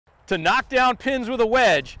To knock down pins with a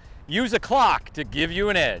wedge, use a clock to give you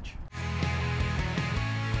an edge.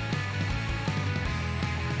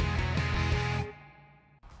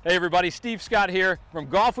 Hey everybody, Steve Scott here from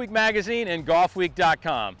Golfweek magazine and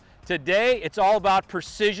golfweek.com. Today it's all about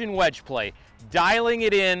precision wedge play, dialing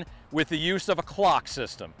it in with the use of a clock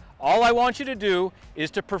system. All I want you to do is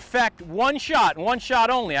to perfect one shot and one shot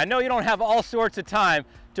only. I know you don't have all sorts of time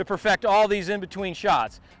to perfect all these in-between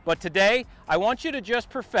shots, but today I want you to just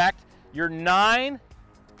perfect your 9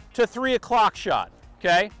 to 3 o'clock shot,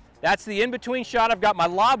 okay? That's the in-between shot. I've got my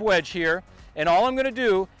lob wedge here, and all I'm gonna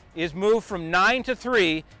do is move from 9 to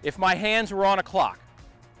 3 if my hands were on a clock.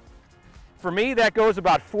 For me, that goes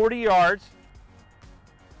about 40 yards.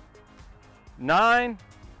 9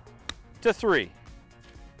 to 3.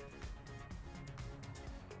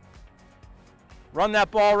 Run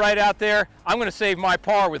that ball right out there. I'm gonna save my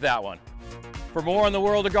par with that one. For more on the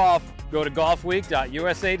world of golf, go to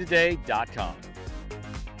golfweek.usatoday.com.